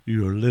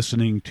You're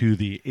listening to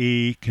the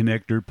A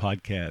Connector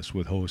podcast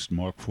with host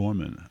Mark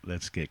Foreman.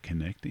 Let's get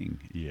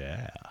connecting.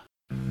 Yeah.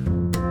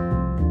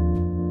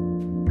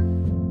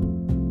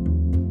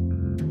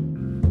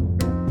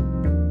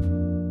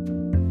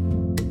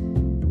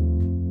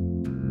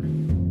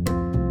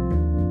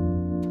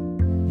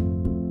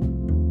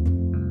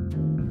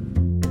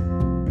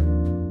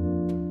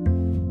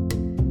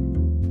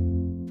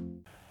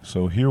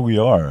 So here we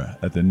are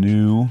at the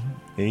new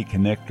A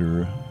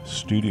Connector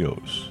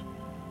Studios,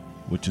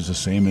 which is the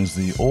same as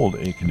the old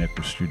A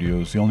Connector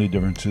Studios. The only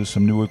difference is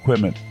some new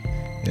equipment.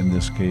 In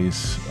this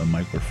case, a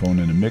microphone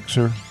and a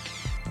mixer.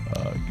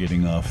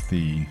 Getting off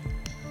the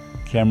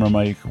camera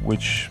mic,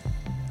 which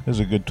is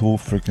a good tool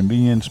for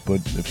convenience,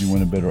 but if you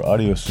want a better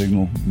audio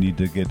signal, you need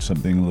to get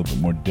something a little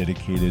bit more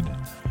dedicated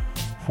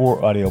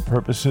for audio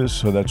purposes.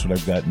 So that's what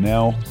I've got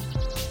now.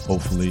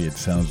 Hopefully it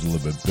sounds a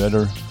little bit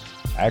better.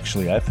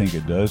 Actually, I think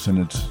it does, and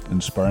it's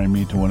inspiring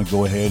me to want to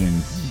go ahead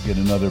and get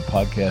another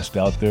podcast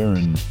out there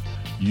and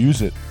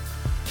use it.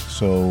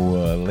 So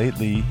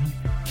lately,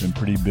 been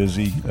pretty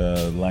busy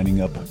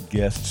lining up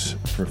guests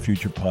for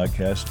future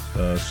podcasts.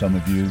 Some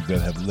of you that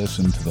have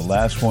listened to the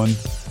last one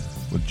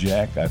with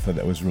Jack, I thought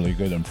that was really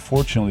good.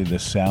 Unfortunately, the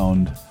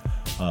sound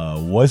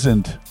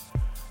wasn't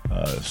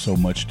so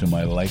much to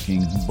my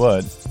liking,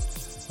 but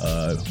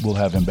we'll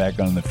have him back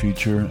on in the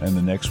future, and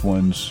the next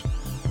ones,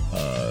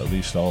 at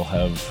least I'll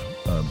have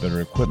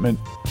better equipment,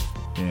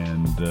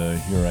 and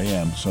here I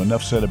am. So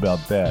enough said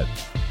about that.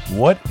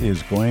 What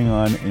is going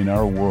on in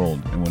our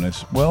world? And when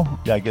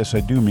I guess I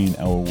do mean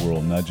our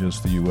world, not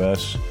just the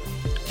U.S.,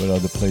 but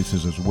other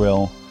places as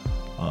well.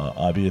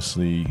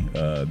 Obviously,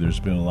 there's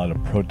been a lot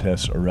of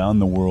protests around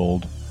the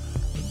world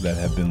that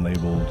have been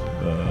labeled,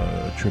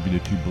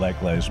 attributed to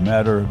Black Lives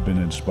Matter, been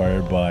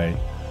inspired by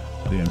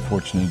the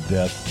unfortunate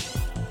death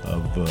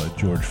of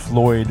George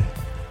Floyd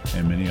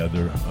and many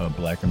other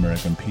Black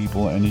American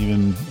people, and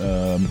even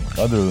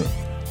other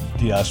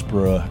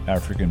diaspora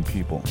African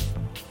people.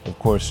 Of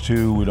course,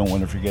 too, we don't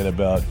want to forget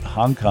about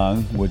Hong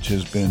Kong, which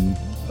has been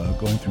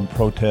going through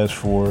protests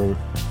for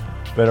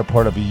better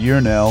part of a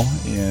year now,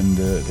 and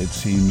it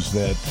seems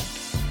that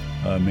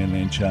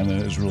mainland China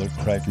is really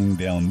cracking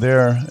down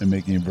there and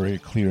making it very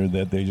clear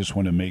that they just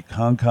want to make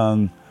Hong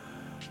Kong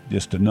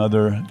just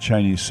another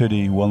Chinese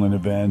city well in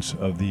advance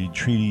of the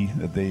treaty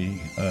that they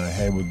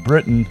had with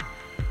Britain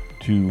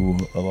to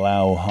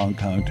allow Hong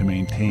Kong to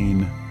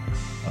maintain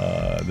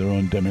their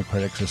own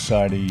democratic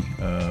society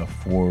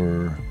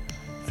for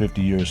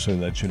 50 years, so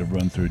that should have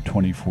run through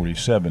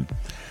 2047.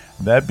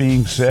 That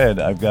being said,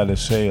 I've got to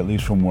say, at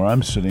least from where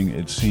I'm sitting,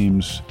 it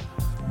seems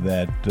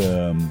that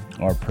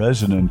our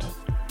president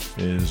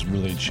is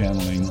really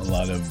channeling a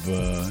lot of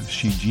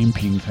Xi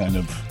Jinping kind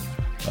of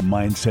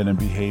mindset and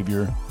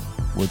behavior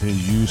with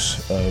his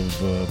use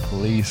of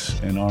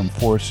police and armed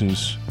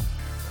forces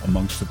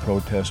amongst the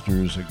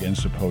protesters,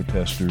 against the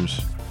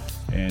protesters,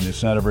 and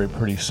it's not a very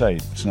pretty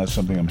sight. It's not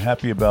something I'm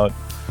happy about.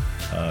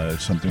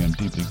 It's something I'm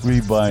deeply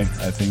grieved by.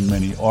 I think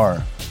many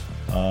are.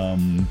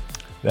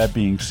 That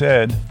being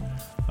said,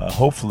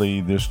 hopefully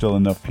there's still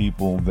enough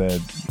people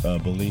that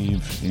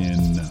believe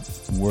in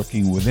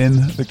working within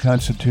the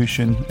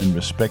Constitution and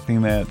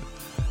respecting that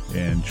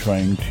and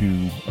trying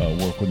to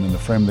work within the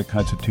frame of the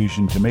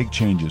Constitution to make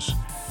changes.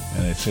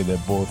 And I say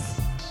that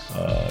both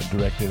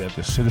directed at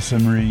the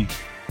citizenry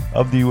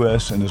of the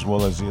U.S. and as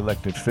well as the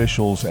elected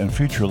officials and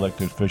future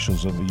elected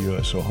officials of the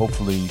U.S. So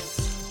hopefully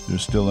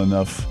there's still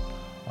enough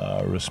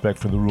respect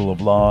for the rule of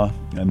law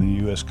and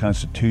the U.S.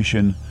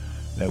 Constitution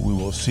that we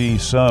will see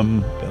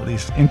some, at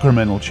least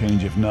incremental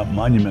change, if not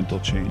monumental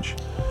change.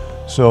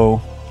 So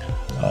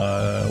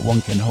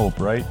one can hope,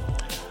 right?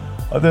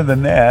 Other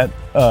than that,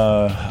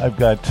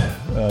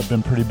 I've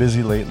been pretty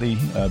busy lately.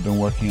 I've been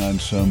working on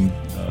some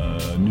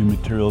new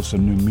materials,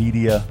 some new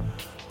media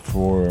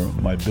for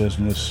my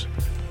business.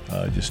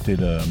 Just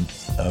did a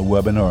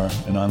webinar,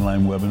 an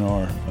online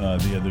webinar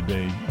the other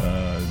day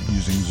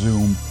using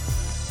Zoom,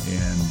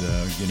 and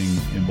getting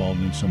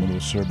involved in some of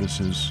those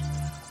services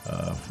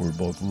for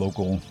both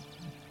local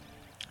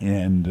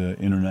and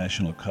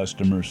international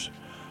customers.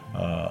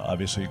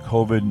 Obviously,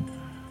 COVID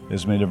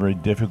has made it very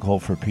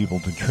difficult for people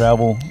to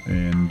travel,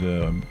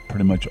 and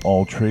pretty much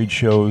all trade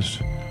shows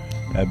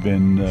have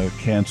been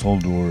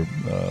canceled or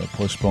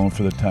postponed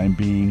for the time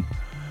being.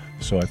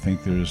 So I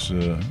think there's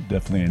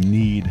definitely a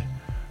need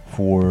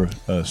for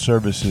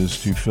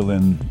services to fill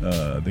in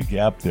the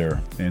gap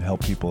there and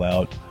help people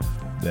out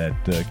that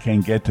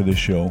can't get to the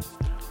show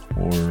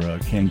or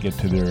can't get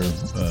to their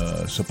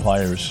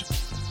suppliers.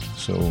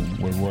 So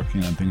we're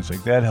working on things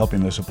like that,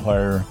 helping the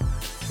supplier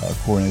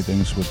coordinate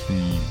things with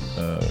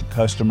the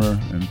customer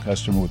and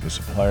customer with the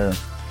supplier,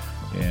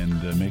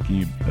 and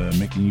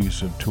making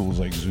use of tools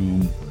like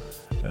Zoom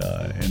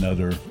and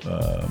other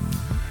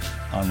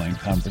online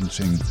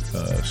conferencing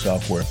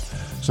software.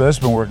 So that's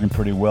been working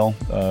pretty well.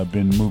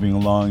 Been moving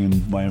along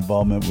in my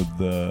involvement with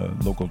the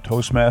local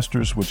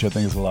Toastmasters, which I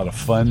think is a lot of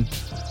fun,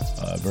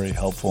 very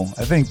helpful.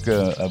 I think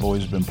I've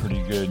always been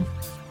pretty good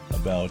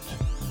about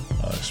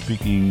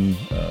speaking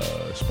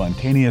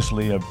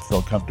spontaneously. I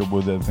felt comfortable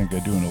with it. I think I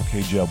do an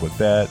okay job with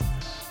that.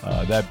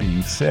 That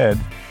being said,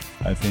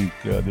 I think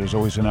there's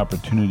always an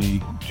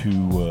opportunity to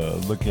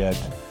look at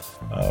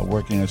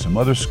working on some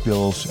other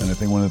skills. And I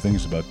think one of the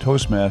things about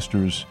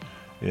Toastmasters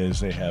is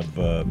they have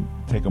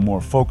take a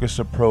more focused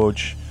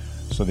approach.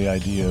 So the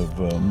idea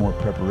of more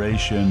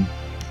preparation,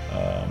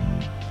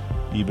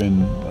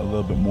 even a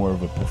little bit more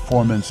of a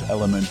performance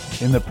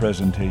element in the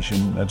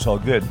presentation, that's all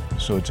good.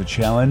 So it's a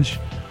challenge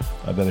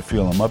that I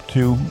feel I'm up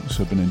to,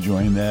 so I've been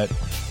enjoying that.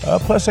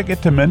 Plus I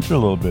get to mentor a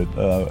little bit.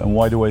 And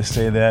why do I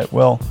say that?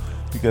 Well,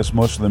 because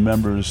most of the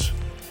members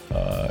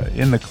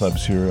in the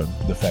clubs here,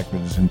 the fact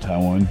that it's in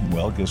Taiwan,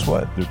 well, guess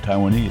what? They're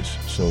Taiwanese,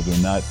 so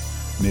they're not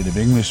native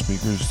English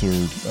speakers.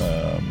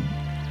 They're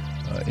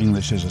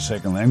English as a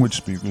second language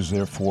speakers,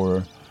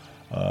 therefore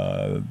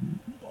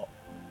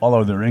all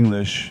of their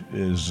English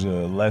is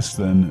less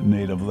than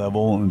native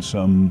level, and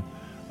some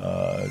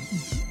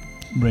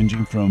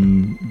ranging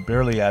from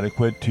barely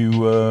adequate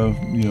to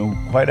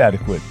quite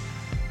adequate.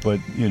 But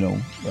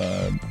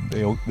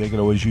they could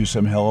always use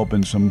some help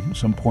and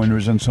some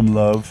pointers and some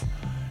love,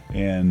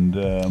 and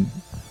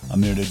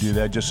I'm there to do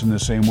that. Just in the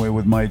same way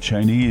with my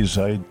Chinese,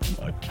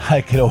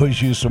 I could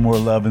always use some more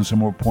love and some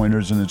more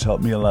pointers, and it's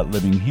helped me a lot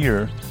living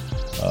here.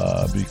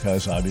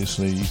 Because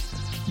obviously,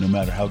 no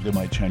matter how good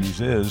my Chinese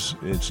is,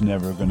 it's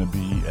never going to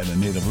be at a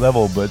native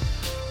level, but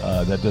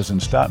that doesn't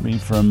stop me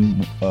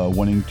from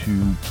wanting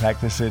to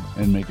practice it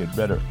and make it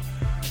better.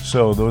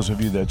 So those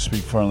of you that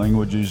speak foreign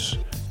languages,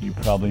 you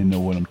probably know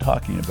what I'm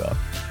talking about.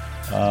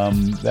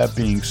 That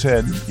being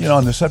said,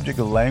 on the subject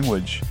of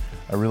language,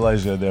 I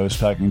realized that I was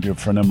talking to a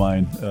friend of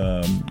mine,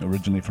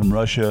 originally from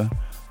Russia,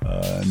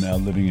 now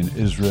living in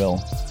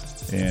Israel,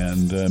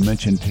 and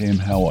mentioned to him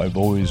how I've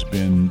always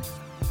been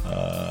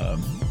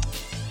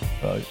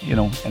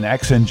an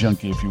accent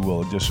junkie, if you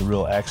will, just a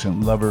real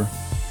accent lover.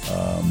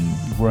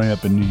 Growing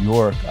up in New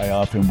York, I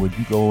often would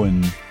go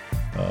and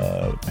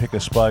pick a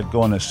spot,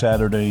 go on a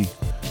Saturday,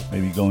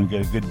 maybe go and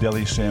get a good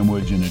deli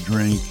sandwich and a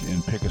drink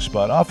and pick a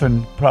spot.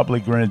 Often, probably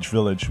Greenwich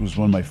Village was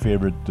one of my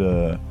favorite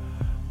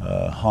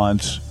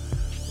haunts,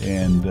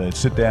 and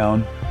sit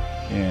down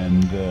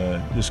and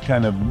just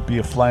kind of be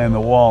a fly on the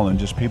wall, and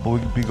just people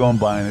would be going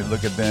by and I'd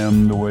look at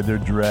them, the way they're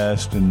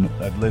dressed, and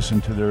I'd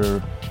listen to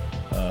their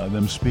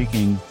them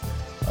speaking.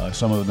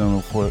 Some of them,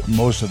 of course,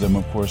 most of them,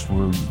 of course,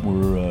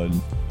 were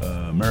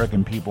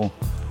American people,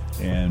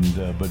 and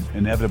but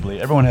inevitably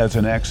everyone has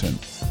an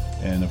accent,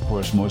 and of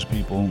course most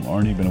people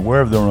aren't even aware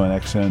of their own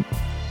accent.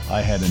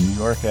 I had a New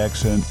York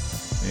accent,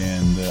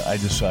 and I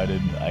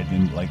decided I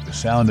didn't like the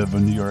sound of a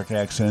New York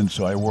accent,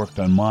 so I worked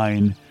on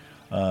mine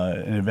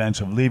in advance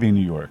of leaving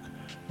New York.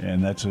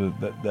 And that's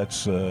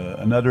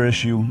another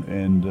issue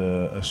and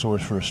a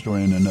source for a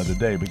story in another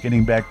day. But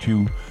getting back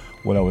to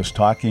what I was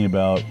talking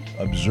about,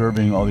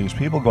 observing all these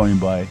people going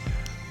by,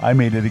 I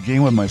made it a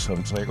game with myself.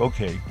 It's like,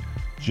 okay,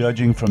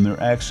 judging from their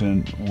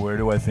accent, where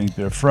do I think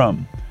they're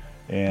from?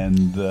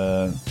 And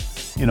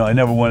I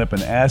never went up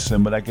and asked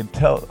them, but I could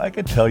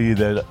tell you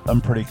that I'm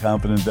pretty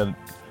confident that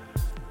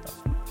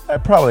I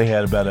probably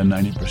had about a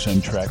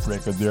 90% track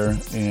record there,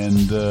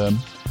 and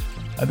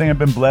I think I've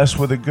been blessed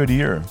with a good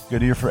ear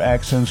for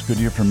accents, good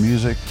ear for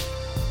music.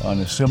 On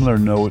a similar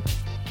note,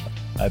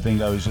 I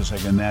think I was just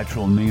like a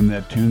natural name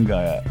that tune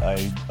guy.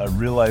 I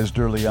realized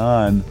early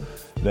on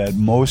that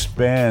most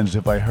bands,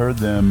 if I heard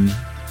them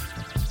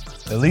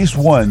at least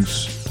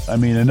once,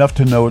 enough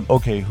to know,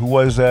 okay, who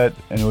was that?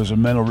 And it was a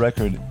mental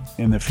record.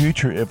 In the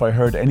future, if I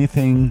heard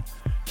anything,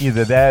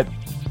 either that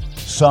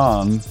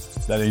song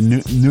that I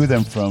knew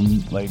them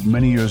from like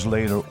many years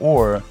later,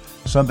 or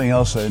something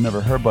else that I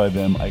never heard by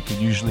them, I could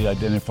usually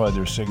identify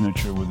their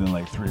signature within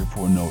like 3 or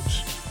 4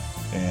 notes.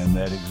 And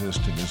that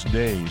exists to this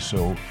day.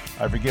 So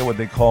I forget what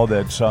they call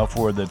that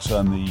software that's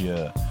on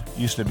the,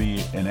 used to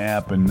be an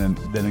app, and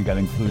then it got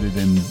included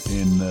in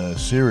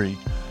Siri.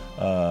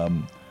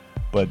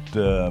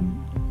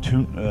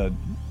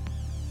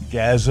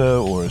 Gaza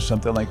or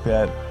something like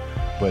that.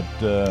 But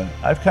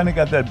I've kind of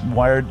got that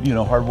wired,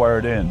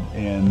 hardwired in,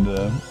 and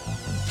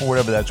for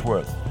whatever that's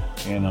worth.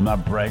 And I'm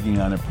not bragging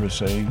on it per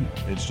se.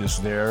 It's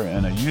just there,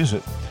 and I use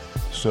it.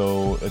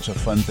 So it's a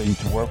fun thing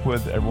to work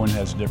with. Everyone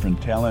has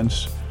different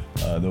talents.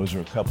 Those are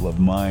a couple of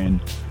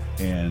mine,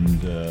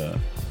 and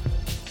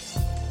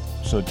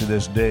so to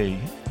this day,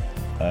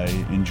 I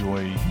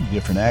enjoy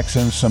different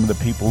accents. Some of the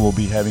people we'll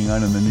be having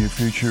on in the near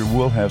future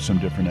will have some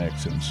different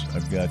accents.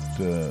 I've got,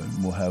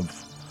 we'll have,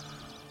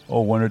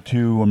 1 or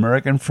 2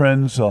 American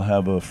friends. I'll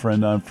have a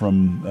friend on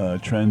from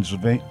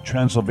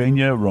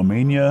Transylvania,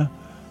 Romania,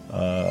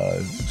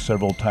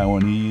 several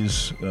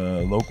Taiwanese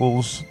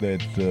locals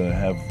that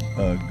have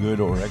good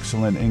or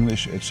excellent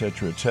English,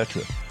 etc.,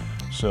 etc.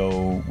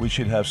 So we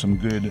should have some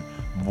good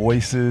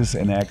voices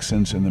and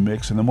accents in the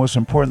mix. And the most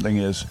important thing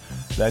is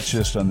that's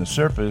just on the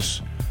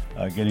surface.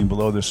 Getting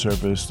below the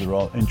surface, they're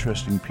all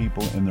interesting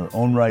people in their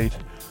own right,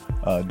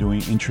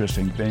 doing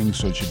interesting things.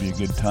 So it should be a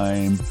good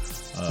time,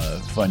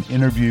 fun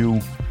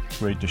interview,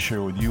 great to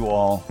share with you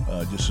all,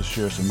 just to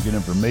share some good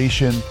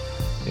information.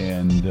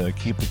 and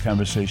keep the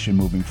conversation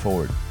moving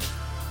forward.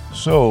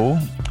 So,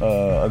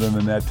 other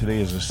than that, today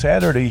is a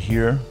Saturday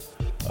here.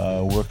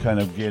 We're kind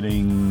of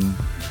getting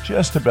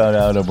just about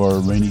out of our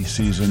rainy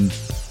season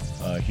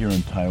here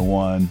in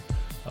Taiwan.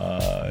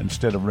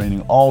 Instead of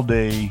raining all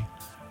day,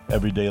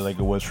 every day like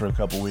it was for a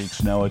couple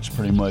weeks, now it's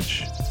pretty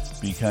much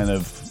be kind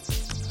of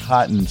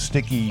hot and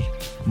sticky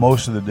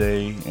most of the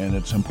day, and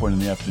at some point in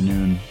the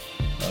afternoon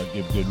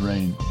give good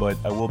rain. But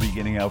I will be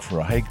getting out for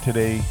a hike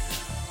today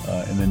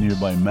in the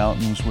nearby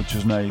mountains, which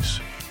is nice.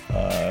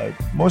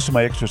 Most of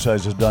my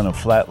exercise is done on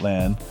flat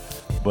land,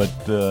 but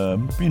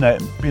be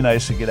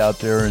nice to get out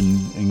there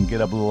and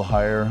get up a little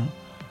higher.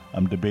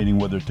 I'm debating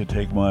whether to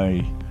take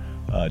my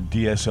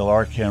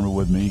DSLR camera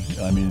with me.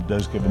 I mean, it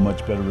does give a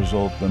much better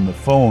result than the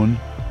phone,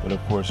 but of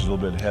course it's a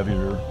little bit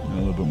heavier and a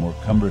little bit more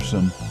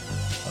cumbersome.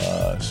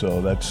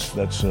 So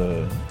that's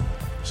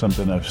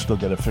something I've still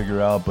got to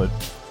figure out. But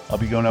I'll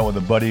be going out with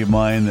a buddy of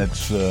mine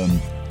that's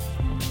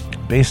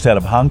based out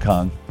of Hong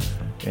Kong,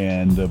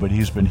 and but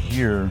he's been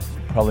here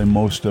probably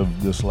most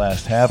of this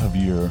last half of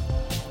year,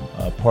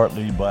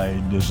 partly by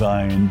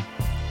design,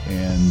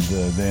 and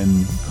then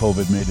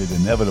COVID made it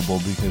inevitable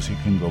because he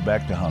couldn't go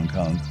back to Hong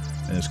Kong,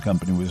 and his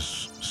company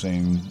was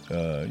saying,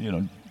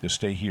 just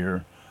stay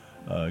here,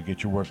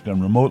 get your work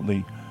done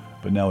remotely.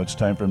 But now it's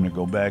time for him to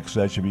go back,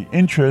 so that should be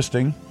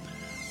interesting.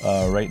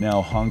 Right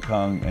now, Hong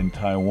Kong and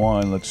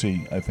Taiwan, let's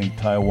see, I think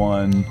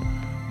Taiwan,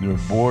 their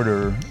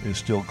border is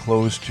still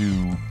closed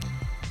to,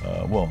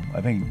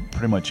 I think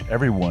pretty much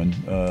everyone.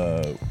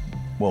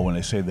 When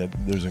I say that,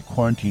 there's a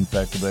quarantine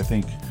factor, but I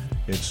think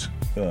it's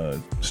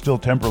still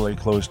temporarily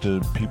closed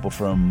to people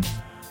from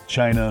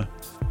China,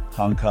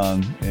 Hong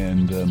Kong,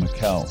 and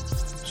Macau.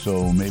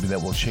 So maybe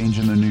that will change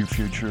in the near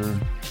future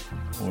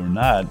or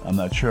not. I'm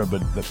not sure,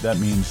 but that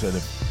means that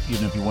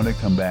even if you want to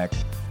come back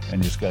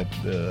and he's got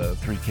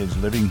 3 kids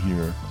living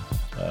here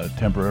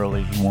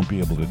temporarily, he won't be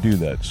able to do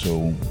that.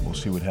 So we'll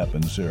see what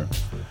happens there.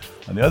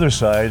 On the other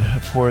side,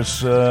 of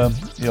course,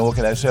 what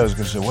can I say? I was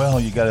going to say, well,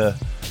 you got to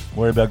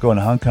worry about going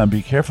to Hong Kong,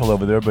 be careful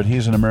over there, but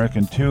he's an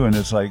American too, and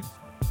it's like,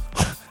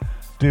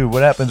 dude,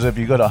 what happens if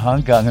you go to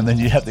Hong Kong and then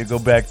you have to go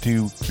back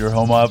to your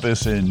home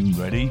office in,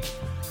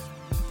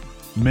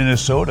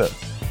 Minnesota?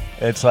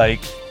 It's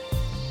like,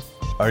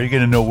 are you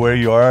going to know where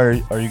you are?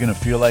 Are you going to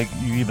feel like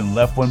you even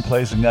left one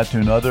place and got to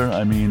another?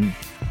 I mean,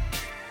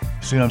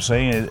 see what I'm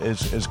saying?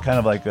 It's kind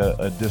of like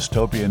a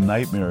dystopian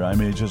nightmare. I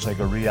mean, it's just like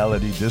a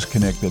reality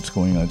disconnect that's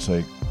going on. It's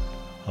like,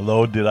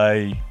 hello, did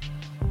I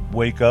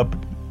wake up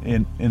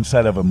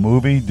inside of a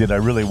movie? Did I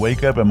really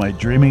wake up? Am I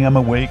dreaming I'm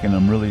awake and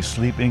I'm really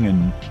sleeping?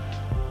 And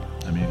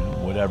I mean,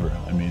 whatever.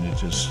 I mean,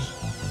 it's just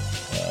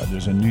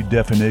there's a new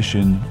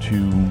definition to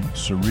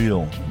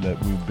surreal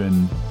that we've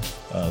been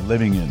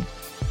living in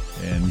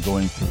and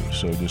going through.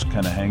 So just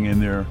kind of hang in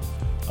there.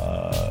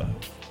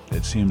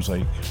 It seems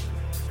like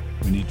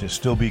we need to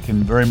still be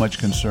very much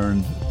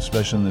concerned,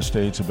 especially in the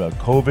States, about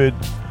COVID.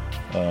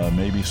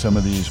 Maybe some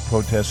of these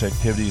protest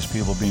activities,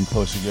 people being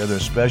close together,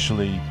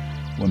 especially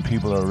when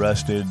people are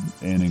arrested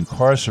and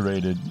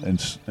incarcerated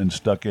and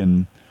stuck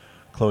in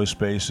closed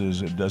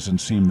spaces. It doesn't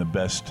seem the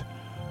best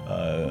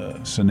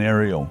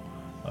scenario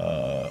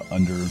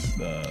under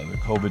the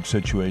COVID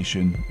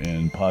situation,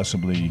 and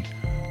possibly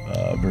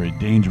very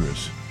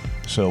dangerous.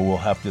 So we'll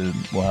have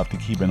to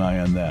keep an eye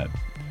on that.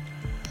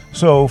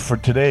 So for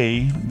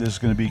today, this is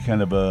going to be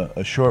kind of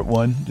a short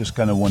one. Just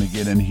kind of want to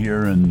get in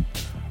here and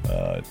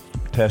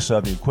test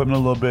out the equipment a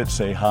little bit,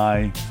 say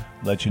hi,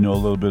 let you know a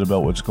little bit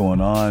about what's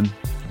going on.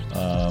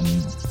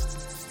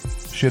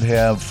 Should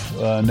have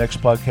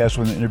next podcast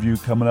with an interview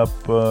coming up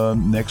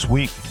next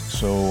week.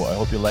 So I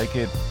hope you like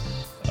it.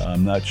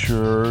 I'm not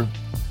sure.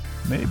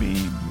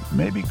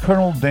 Maybe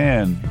Colonel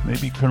Dan.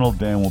 Maybe Colonel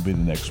Dan will be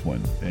the next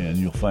one, and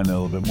you'll find out a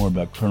little bit more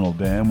about Colonel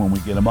Dan when we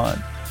get him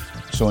on.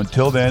 So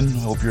until then,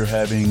 hope you're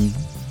having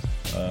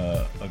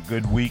a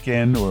good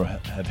weekend or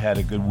have had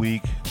a good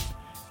week,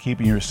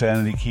 keeping your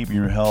sanity, keeping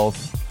your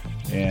health,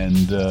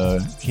 and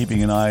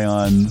keeping an eye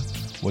on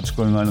what's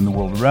going on in the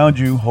world around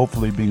you,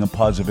 hopefully being a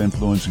positive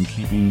influence and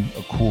keeping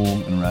a cool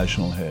and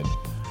rational head.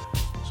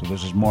 So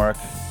this is Mark,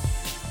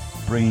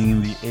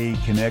 bringing the A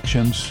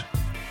Connections,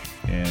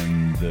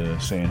 and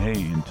saying,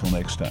 hey, until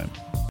next time.